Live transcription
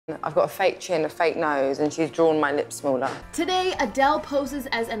I've got a fake chin, a fake nose, and she's drawn my lips smaller. Today, Adele poses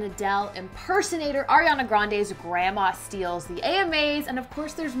as an Adele impersonator. Ariana Grande's grandma steals the AMAs, and of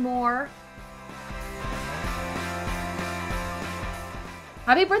course there's more.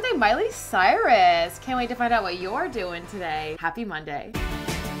 Happy birthday, Miley Cyrus. Can't wait to find out what you're doing today. Happy Monday.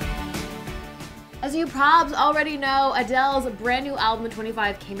 As you probs already know, Adele's brand new album,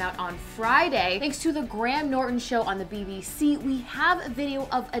 25, came out on Friday. Thanks to the Graham Norton show on the BBC, we have a video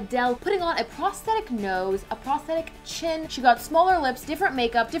of Adele putting on a prosthetic nose, a prosthetic chin. She got smaller lips, different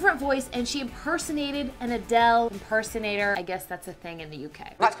makeup, different voice, and she impersonated an Adele impersonator. I guess that's a thing in the UK.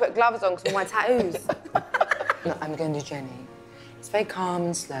 I like to put gloves on because of my tattoos. Look, I'm going to Jenny. It's very calm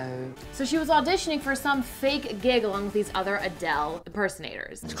and slow. So she was auditioning for some fake gig along with these other Adele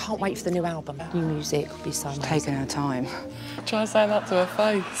impersonators. I can't wait for the new album. New music will be so amazing. Taking her time. Try saying that to her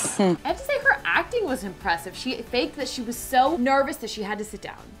face. I have to say her acting was impressive. She faked that she was so nervous that she had to sit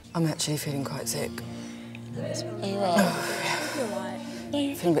down. I'm actually feeling quite sick. Are you right?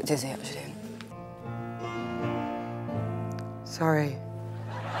 Feeling a bit dizzy, actually. Sorry.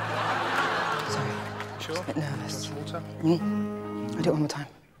 Sorry. Sure? Just a bit nervous. Water? I'll do it one more time.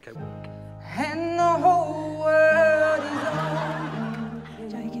 Okay. And the whole world is on.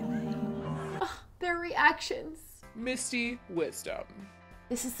 Their reactions. Misty Wisdom.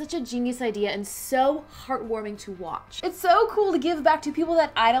 This is such a genius idea and so heartwarming to watch. It's so cool to give back to people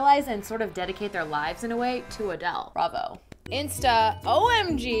that idolize and sort of dedicate their lives in a way to Adele. Bravo. Insta,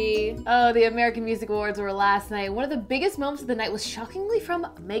 OMG. Oh, the American Music Awards were last night. One of the biggest moments of the night was shockingly from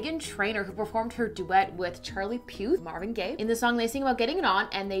Meghan Trainor, who performed her duet with Charlie Puth, Marvin Gaye. In the song, they sing about getting it on,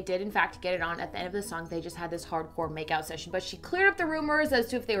 and they did in fact get it on. At the end of the song, they just had this hardcore makeout session, but she cleared up the rumors as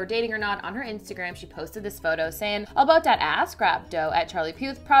to if they were dating or not. On her Instagram, she posted this photo saying, about that ass grab dough at Charlie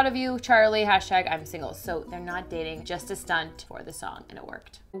Puth. Proud of you, Charlie, hashtag I'm single. So they're not dating, just a stunt for the song, and it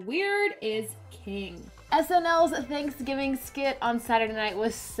worked. Weird is king. SNL's Thanksgiving skit on Saturday night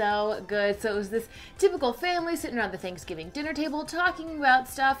was so good. So it was this typical family sitting around the Thanksgiving dinner table talking about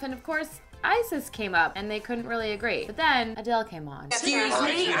stuff, and of course, ISIS came up and they couldn't really agree. But then Adele came on. Excuse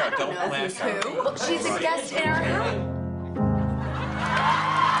me, I don't know who's who. She's a guest in our house.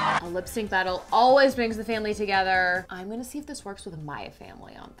 A lip sync battle always brings the family together. I'm gonna see if this works with my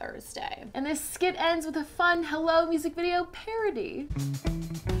family on Thursday. And this skit ends with a fun Hello music video parody.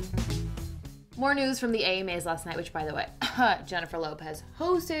 More news from the AMAs last night, which by the way, Jennifer Lopez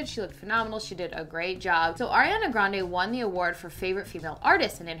hosted. She looked phenomenal. She did a great job. So Ariana Grande won the award for favorite female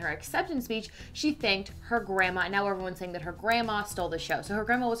artist, and in her acceptance speech, she thanked her grandma. And now everyone's saying that her grandma stole the show. So her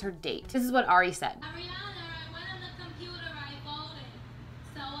grandma was her date. This is what Ari said. Ariana, I went on the computer, I voted.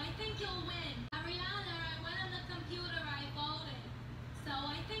 So I think you'll win. Ariana, I went on the computer, I voted. So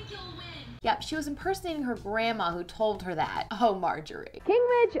I think you'll win. Yep, she was impersonating her grandma who told her that. Oh, Marjorie. King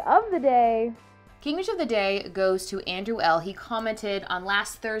Mitch of the day. King Mitch of the day goes to Andrew L. He commented on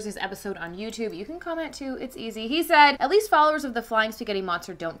last Thursday's episode on YouTube. You can comment too, it's easy. He said, at least followers of the Flying Spaghetti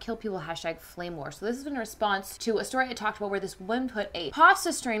Monster don't kill people, hashtag flame war. So this is in response to a story I talked about where this woman put a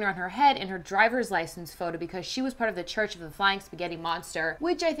pasta strainer on her head in her driver's license photo because she was part of the Church of the Flying Spaghetti Monster,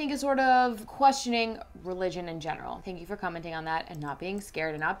 which I think is sort of questioning religion in general. Thank you for commenting on that and not being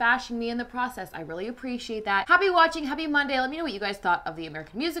scared and not bashing me in the process. I really appreciate that. Happy watching, happy Monday. Let me know what you guys thought of the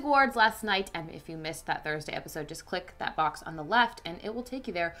American Music Awards last night, and if you missed that Thursday episode, just click that box on the left and it will take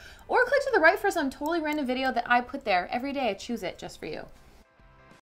you there, or click to the right for some totally random video that I put there every day. I choose it just for you.